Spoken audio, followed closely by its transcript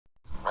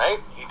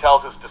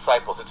tells his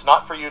disciples. It's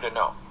not for you to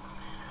know.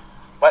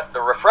 But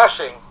the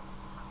refreshing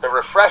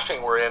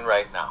we're in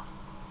right now.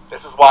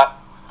 This is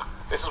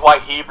why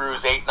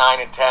Hebrews 8, 9,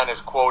 and 10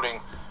 is quoting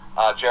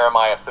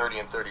Jeremiah 30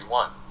 and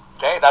 31.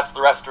 Okay, that's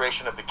the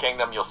restoration of the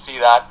kingdom. You'll see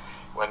that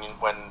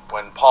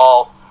when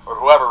Paul or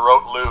whoever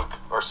wrote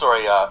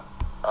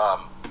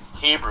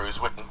Hebrews,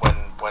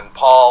 when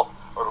Paul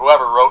or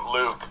whoever wrote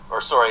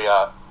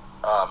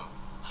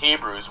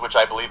Hebrews, which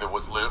I believe it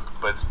was Luke,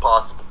 but it's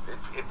possible.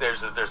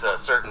 There's a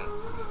certain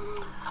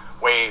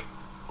way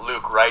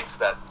Luke writes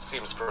that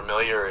seems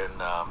familiar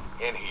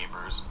in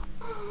Hebrews.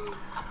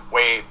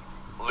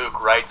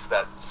 Luke writes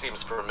that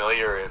seems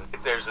familiar, and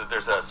there's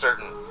a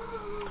certain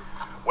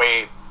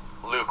way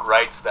Luke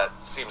writes that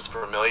seems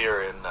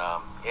familiar in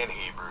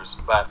Hebrews.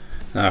 But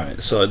all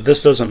right, so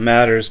this doesn't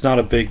matter. It's not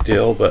a big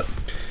deal, but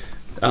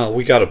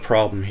we got a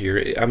problem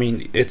here. I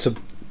mean,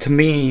 to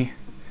me,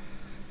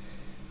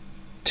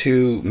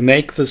 to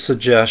make the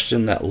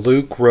suggestion that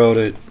Luke wrote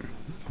it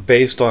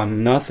based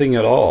on nothing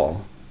at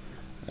all,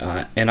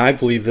 and I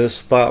believe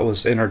this thought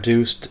was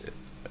introduced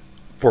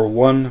for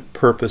one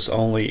purpose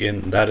only,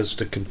 and that is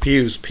to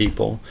confuse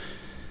people.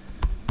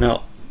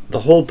 Now, the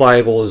whole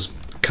Bible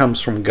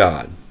comes from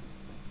God.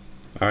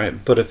 All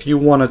right, but if you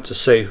wanted to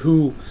say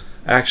who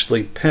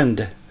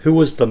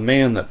was the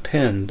man that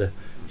penned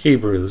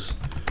Hebrews,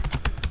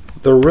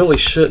 there really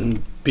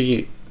shouldn't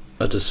be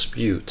a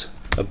dispute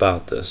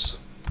about this.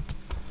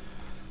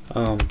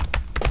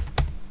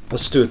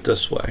 Let's do it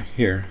this way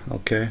here,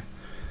 okay?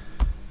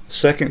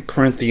 2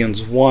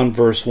 Corinthians 1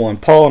 verse 1,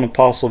 Paul, an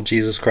apostle of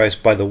Jesus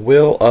Christ by the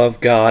will of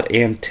God,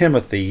 and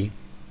Timothy,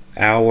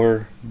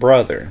 our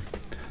brother.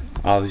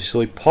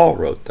 Obviously Paul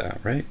wrote that,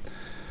 right?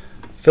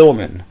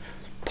 Philemon,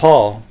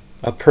 Paul,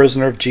 a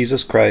prisoner of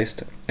Jesus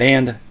Christ,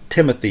 and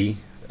Timothy,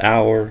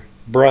 our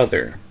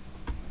brother.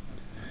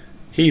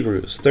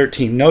 Hebrews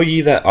 13, know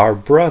ye that our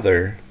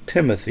brother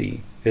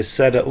Timothy is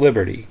set at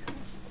liberty.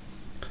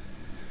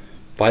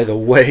 By the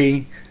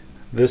way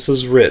this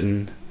is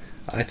written,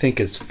 I think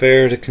it's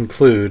fair to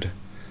conclude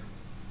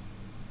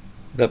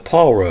that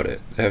Paul wrote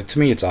it. To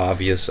me it's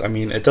obvious. I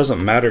mean, it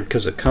doesn't matter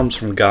because it comes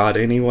from God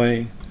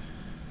anyway.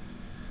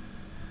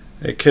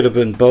 It could have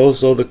been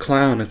Bozo the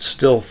Clown. It's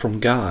still from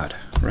God,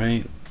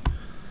 right?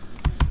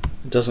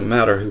 It doesn't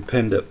matter who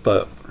penned it,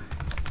 but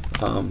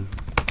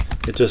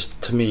it just,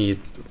 to me,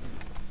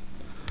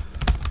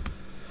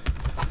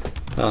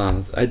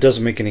 it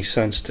doesn't make any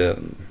sense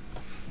to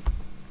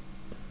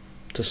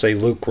say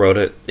Luke wrote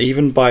it.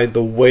 Even by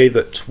the way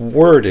that's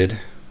worded,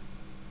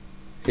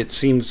 it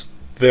seems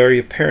very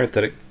apparent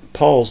that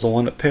Paul's the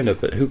one that penned it,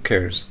 but who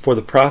cares? For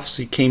the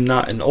prophecy came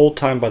not in old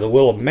time by the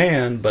will of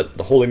man, but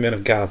the holy men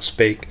of God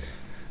spake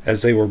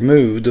as they were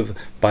moved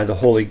by the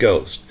Holy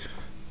Ghost.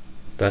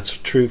 That's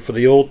true for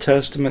the Old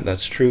Testament.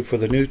 That's true for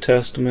the New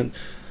Testament.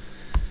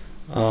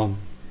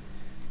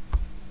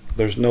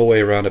 There's no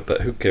way around it,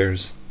 but who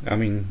cares? I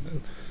mean,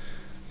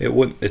 you're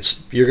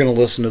going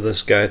to listen to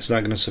this guy. It's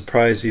not going to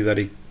surprise you that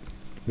he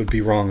would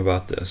be wrong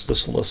about this.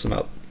 Just listen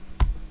up.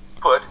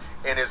 Put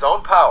in his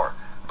own power,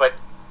 but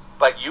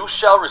you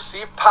shall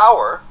receive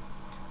power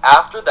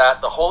after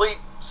that the Holy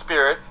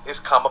Spirit is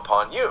come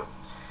upon you,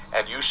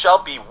 and you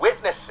shall be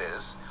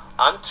witnesses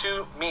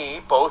unto me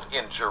both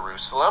in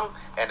Jerusalem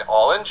and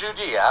all in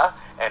Judea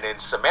and in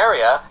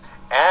Samaria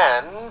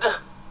and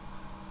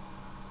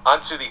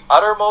unto the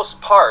uttermost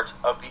part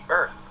of the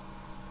earth.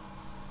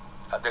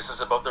 This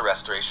is about the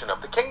restoration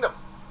of the kingdom.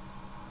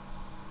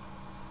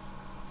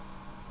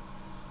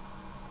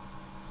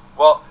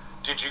 Well,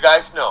 did you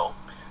guys know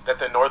that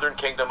the northern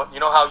kingdom, you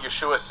know how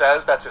Yeshua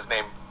says, that's his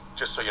name,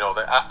 just so you know,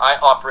 that I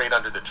operate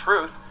under the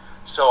truth,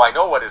 so I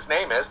know what his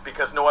name is,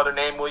 because no other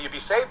name will you be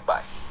saved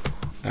by.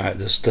 Alright,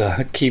 just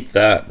keep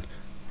that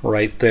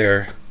right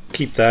there.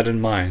 Keep that in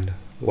mind,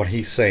 what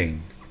he's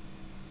saying.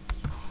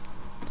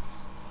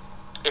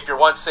 If you're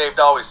once saved,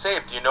 always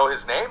saved, do you know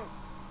his name?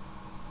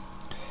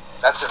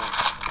 That's in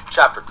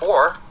chapter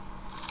 4.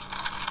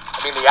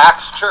 I mean, the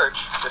Acts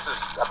church, this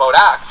is about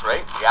Acts,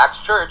 right? The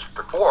Acts church,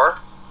 chapter 4.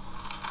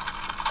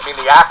 I mean,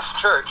 the Acts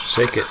church,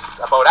 Shake this it. is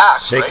about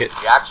Acts, Shake right? it.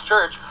 The Acts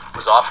church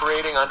was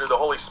operating under the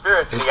Holy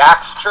Spirit. The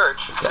Acts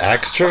church, The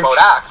Acts church. about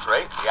Acts,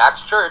 right? The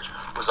Acts church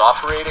was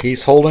operating.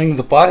 He's holding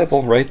the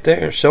Bible right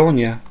there, showing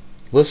you.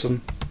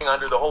 Listen.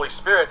 Under the Holy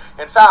Spirit.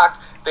 In fact,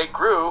 they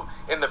grew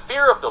in the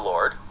fear of the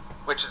Lord,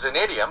 which is an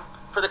idiom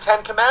for the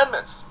 10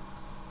 Commandments.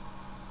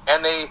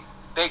 And they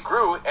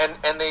grew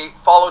and they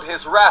followed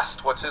his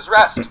rest. What's his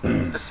rest?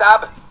 The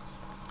Sabbath.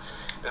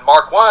 In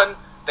Mark 1,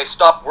 they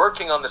stopped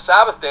working on the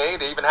Sabbath day.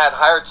 They even had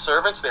hired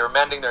servants. They were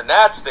mending their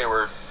nets. They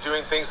were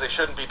doing things they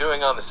shouldn't be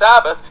doing on the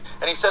Sabbath.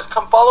 And he says,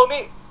 come follow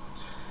me.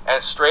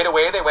 And straight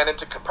away they went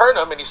into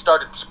Capernaum and he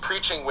started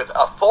preaching with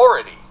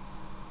authority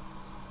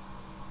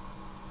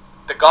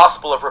the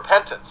gospel of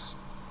repentance.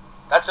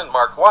 That's in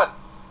Mark 1.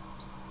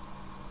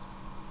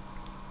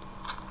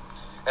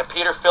 And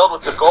Peter, filled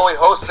with the Holy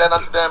Ghost, said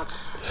unto them,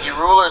 ye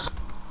rulers.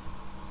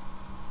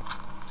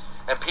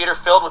 And Peter,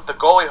 filled with the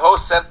Holy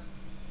Ghost, said.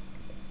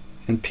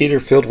 And Peter,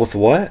 filled with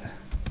what?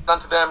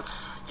 Unto them,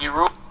 ye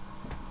rulers.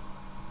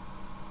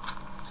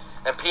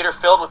 Peter,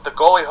 filled with the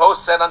Holy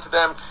Ghost, said unto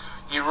them,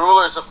 Ye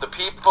rulers of the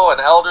people and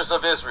elders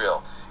of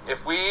Israel,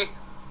 if we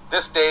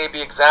this day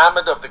be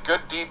examined of the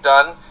good deed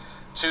done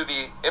to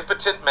the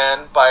impotent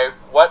man, by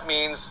what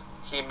means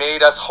he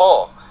made us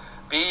whole,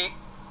 be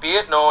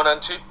it known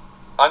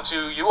unto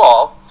you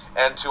all,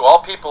 and to all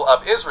people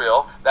of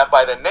Israel, that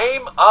by the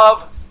name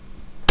of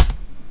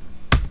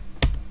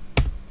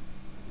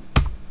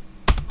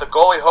the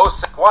Holy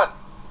Ghost, one.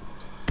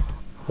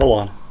 Hold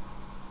on.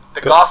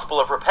 The gospel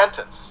of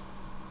repentance.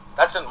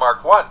 That's in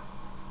Mark 1.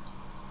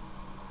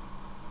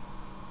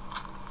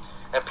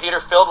 And Peter,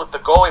 filled with the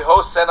Holy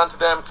Ghost, said unto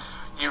them,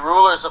 Ye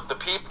rulers of the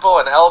people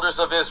and elders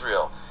of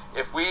Israel,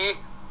 if we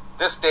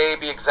this day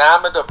be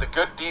examined of the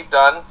good deed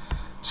done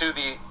to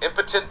the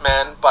impotent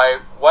man, by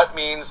what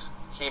means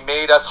he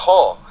made us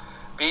whole,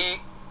 be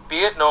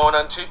it known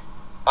unto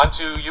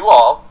you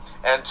all,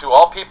 and to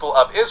all people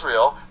of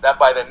Israel, that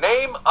by the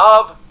name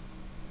of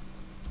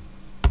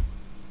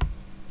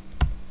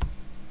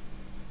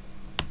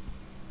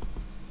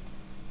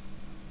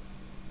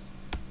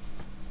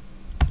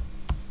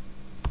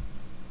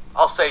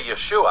I'll say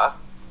Yeshua.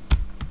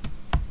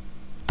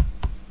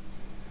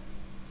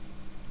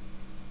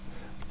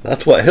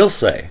 That's what he'll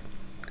say.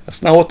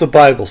 That's not what the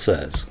Bible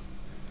says.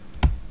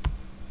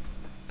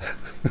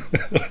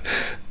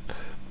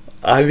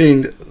 I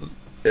mean,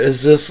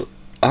 is this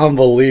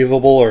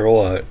unbelievable or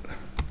what?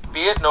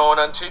 Be it known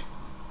unto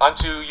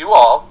you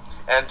all,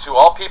 and to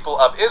all people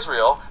of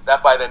Israel,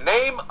 that by the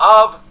name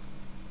of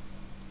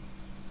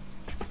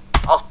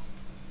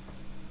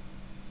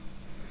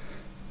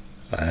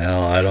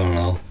Well, I don't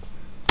know.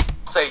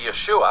 Say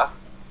Yeshua.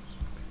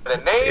 The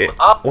name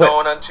of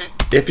known unto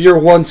if you're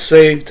once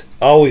saved,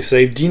 always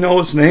saved. Do you know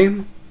his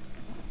name?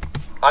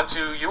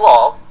 Unto you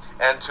all,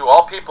 and to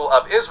all people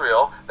of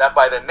Israel, that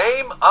by the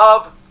name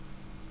of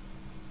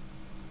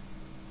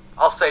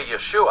I'll say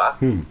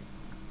Yeshua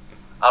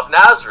of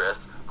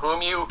Nazareth,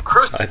 whom you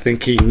crucified. I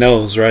think he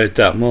knows right at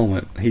that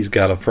moment he's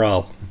got a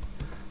problem.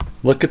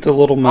 Look at the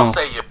little mouth. I'll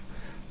say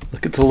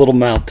Look at the little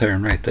mouth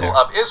turn right there.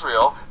 Of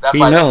Israel, that he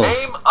by knows. the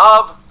name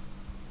of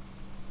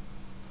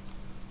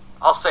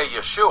I'll say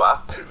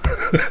Yeshua.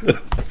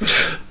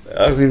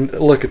 I mean,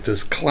 look at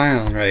this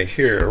clown right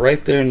here,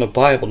 right there in the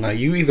Bible. Now,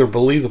 you either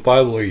believe the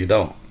Bible or you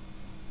don't.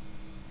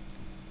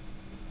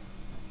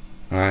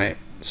 Alright?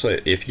 So,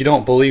 if you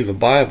don't believe the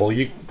Bible,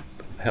 you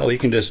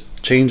can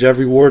just change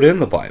every word in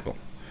the Bible,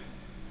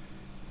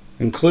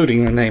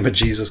 including the name of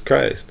Jesus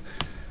Christ.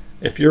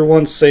 If you're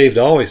once saved,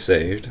 always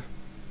saved,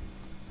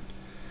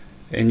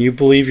 and you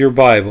believe your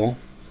Bible,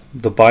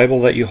 the Bible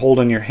that you hold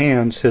in your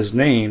hands, his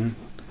name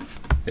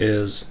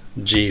is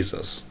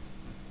Jesus.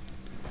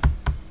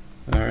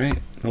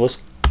 Alright,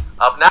 let's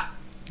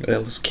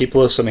keep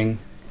listening.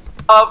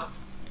 I'll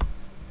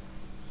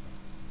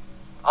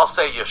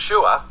say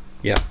Yeshua.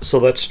 Yeah, so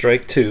that's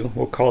strike two.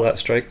 We'll call that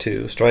strike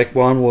two. Strike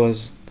one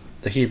was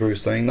the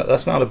Hebrews thing.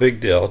 That's not a big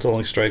deal. It's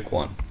only strike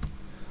one.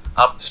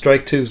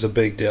 Strike two is a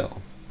big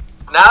deal.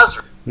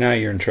 Nazareth. Now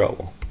you're in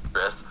trouble.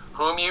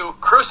 Whom you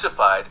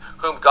crucified,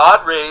 whom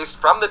God raised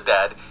from the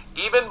dead,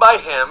 even by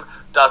him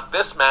doth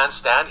this man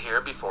stand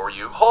here before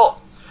you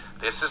whole.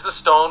 This is the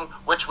stone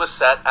which was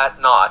set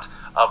at naught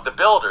of the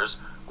builders,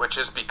 which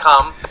is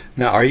become.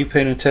 Now, are you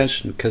paying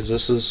attention? Because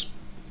this is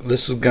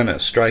gonna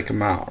strike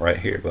him out right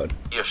here, bud.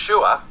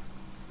 Yeshua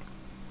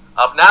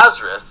of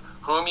Nazareth,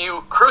 whom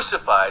you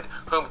crucified,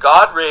 whom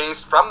God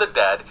raised from the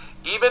dead,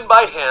 even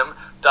by him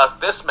doth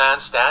this man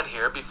stand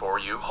here before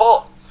you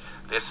whole.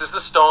 This is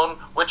the stone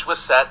which was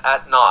set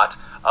at naught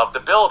of the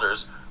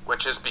builders,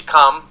 which is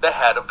become the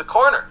head of the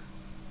corner.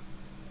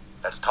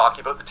 That's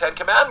talking about the Ten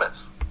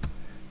Commandments.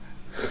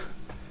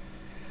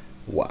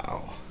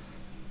 Wow.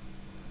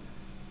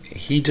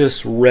 He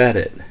just read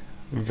it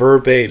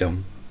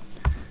verbatim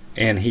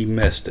and he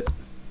missed it.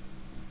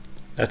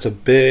 That's a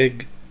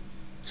big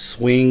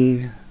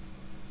swing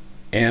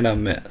and a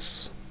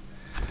miss.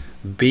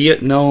 Be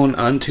it known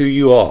unto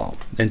you all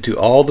and to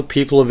all the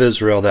people of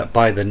Israel, that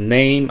by the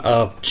name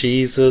of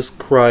Jesus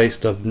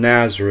Christ of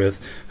Nazareth,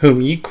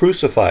 whom ye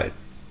crucified,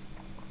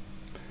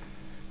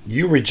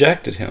 you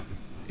rejected him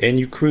and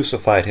you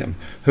crucified him,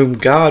 whom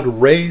God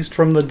raised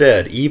from the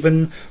dead,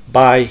 even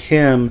by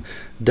him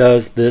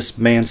does this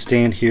man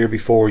stand here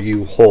before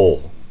you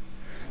whole.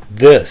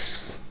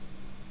 This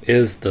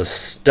is the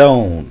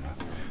stone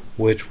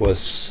which was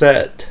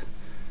set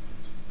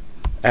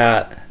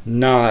at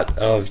naught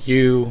of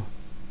you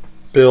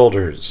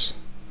builders,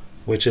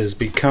 which has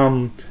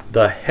become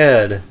the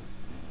head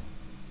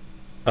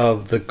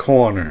of the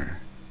corner.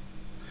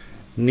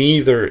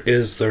 Neither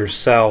is there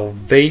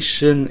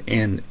salvation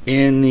in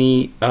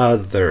any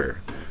other,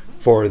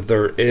 for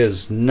there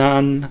is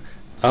none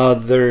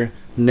other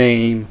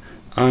name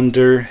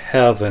under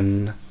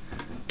heaven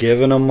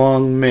given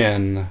among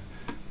men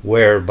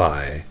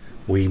whereby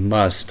we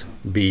must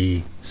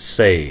be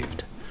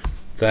saved.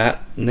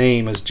 That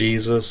name is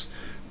Jesus.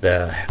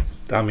 The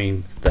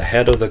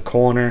head of the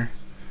corner.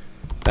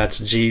 That's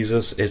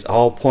Jesus. It's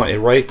all pointed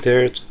right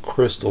there. It's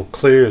crystal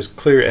clear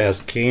as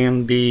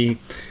can be.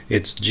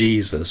 It's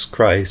Jesus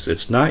Christ.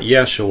 It's not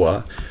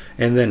Yeshua.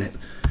 And then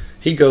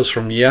he goes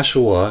from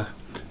Yeshua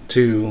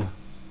to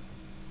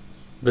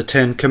the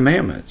Ten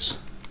Commandments.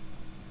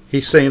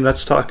 He's saying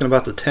that's talking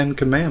about the Ten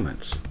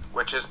Commandments.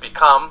 Which has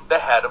become the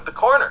head of the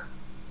corner.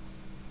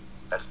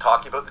 That's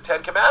talking about the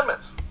Ten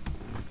Commandments.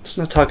 It's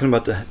not talking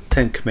about the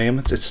Ten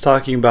Commandments. It's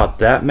talking about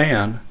that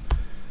man.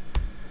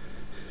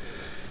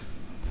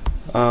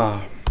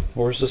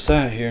 Where's this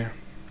at here?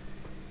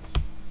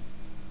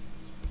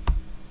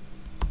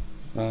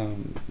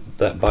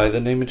 That by the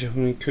name of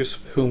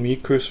whom ye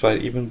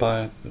crucified, even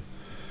by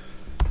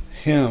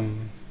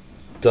him,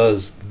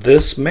 does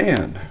this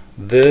man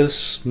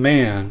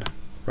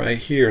right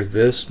here,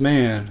 this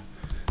man,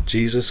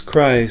 Jesus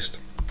Christ,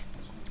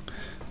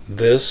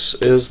 this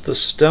is the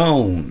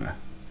stone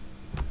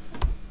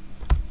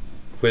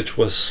which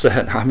was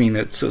set. I mean,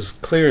 it's as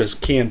clear as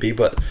can be,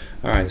 but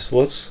alright, so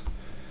let's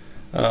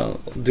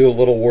do a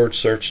little word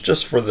search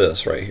just for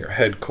this right here,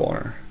 head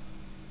corner.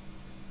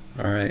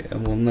 Alright,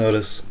 and we'll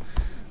notice,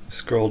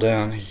 scroll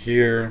down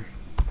here,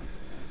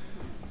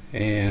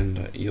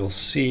 and you'll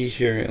see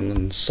here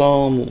in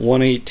Psalm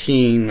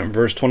 118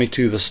 verse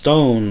 22, the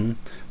stone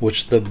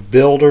which the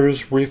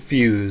builders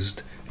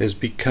refused has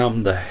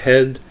become the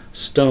head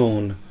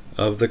stone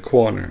of the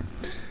corner.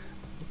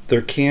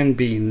 There can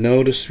be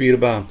no dispute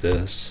about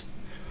this.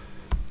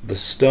 The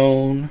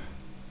stone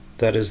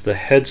that is the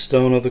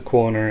headstone of the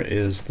corner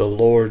is the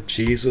Lord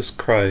Jesus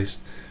Christ,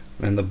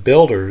 and the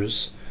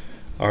builders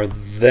are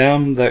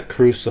them that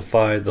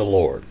crucified the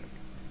Lord.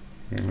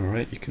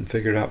 Alright, you can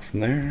figure it out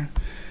from there.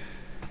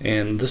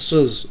 And this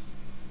is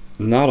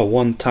not a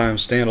one-time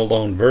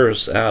standalone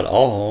verse at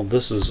all.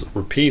 This is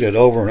repeated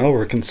over and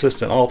over,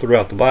 consistent all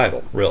throughout the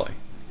Bible, really.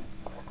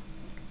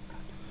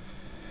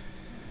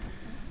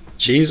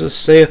 Jesus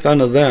saith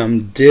unto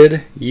them,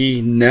 did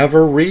ye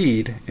never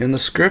read in the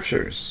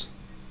Scriptures?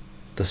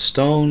 The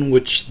stone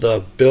which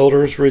the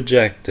builders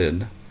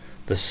rejected,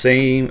 the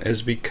same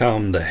is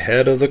become the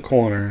head of the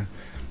corner.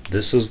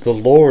 This is the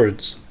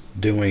Lord's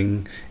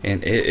doing,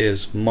 and it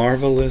is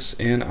marvelous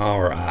in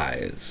our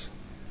eyes.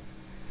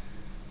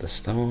 The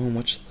stone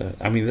which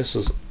this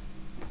is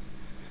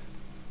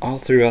all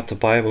throughout the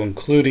Bible,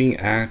 including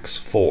Acts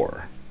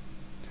 4.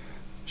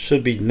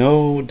 Should be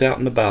no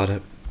doubting about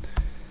it.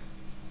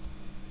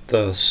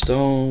 The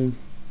stone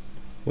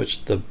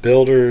which the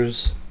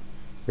builders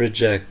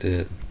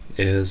rejected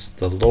is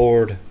the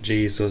Lord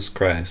Jesus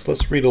Christ.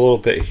 Let's read a little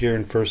bit here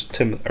in 1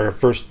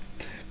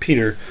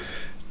 Peter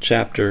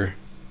chapter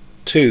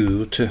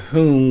 2. To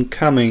whom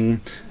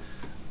coming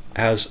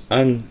as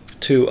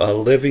unto a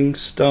living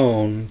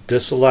stone,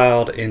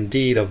 disallowed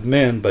indeed of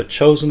men, but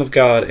chosen of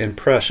God and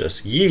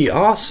precious, ye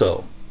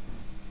also,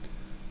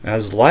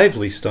 as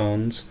lively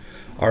stones,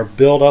 are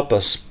built up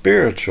a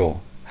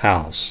spiritual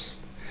house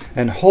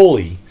and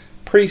holy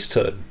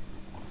priesthood,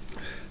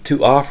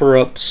 to offer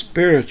up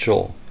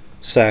spiritual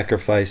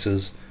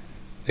sacrifices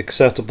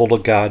acceptable to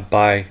God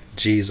by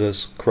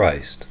Jesus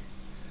Christ.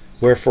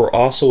 Wherefore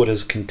also it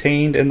is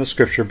contained in the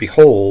Scripture,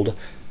 behold,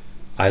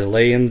 I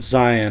lay in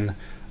Zion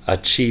a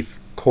chief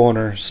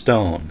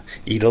cornerstone,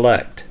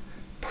 elect,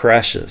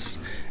 precious,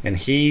 and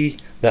he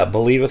that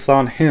believeth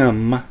on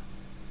him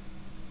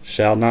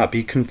shall not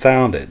be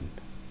confounded.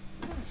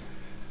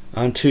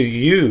 Unto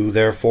you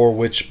therefore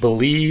which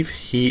believe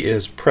he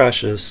is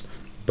precious,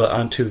 but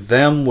unto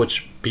them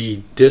which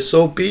be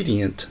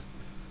disobedient,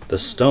 the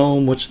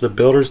stone which the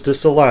builders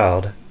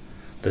disallowed,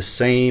 the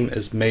same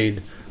is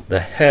made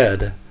the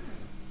head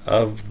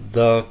of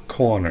the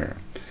corner,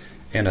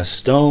 and a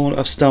stone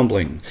of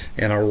stumbling,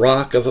 and a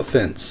rock of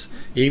offense,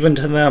 even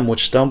to them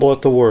which stumble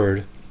at the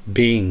word,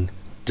 being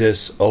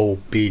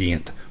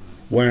disobedient,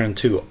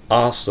 whereunto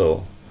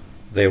also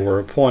they were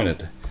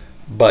appointed.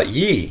 But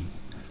ye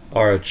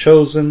are a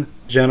chosen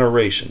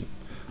generation,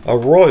 a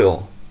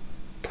royal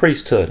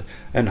priesthood,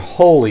 an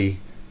holy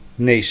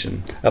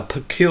nation, a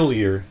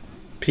peculiar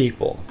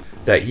people,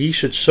 that ye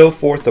should show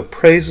forth the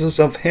praises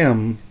of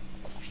him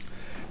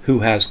who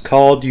has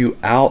called you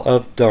out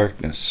of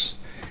darkness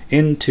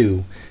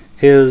into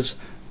his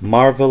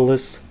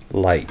marvelous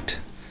light,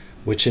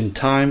 which in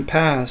time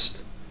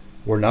past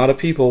were not a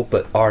people,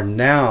 but are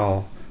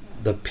now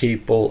the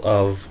people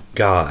of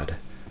God,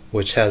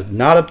 which has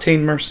not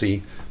obtained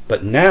mercy,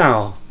 but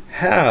now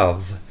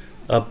have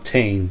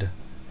obtained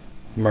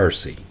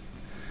mercy.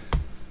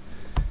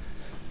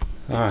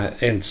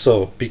 Alright, and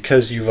so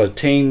because you've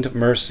obtained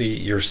mercy,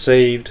 you're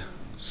saved,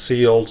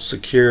 sealed,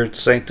 secured,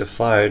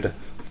 sanctified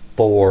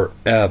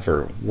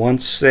forever.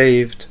 Once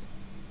saved,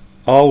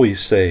 always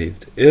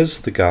saved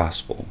is the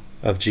gospel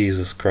of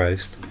Jesus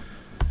Christ.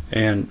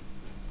 And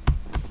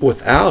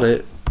without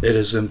it, it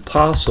is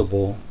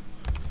impossible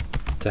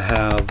to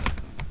have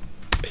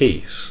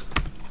peace.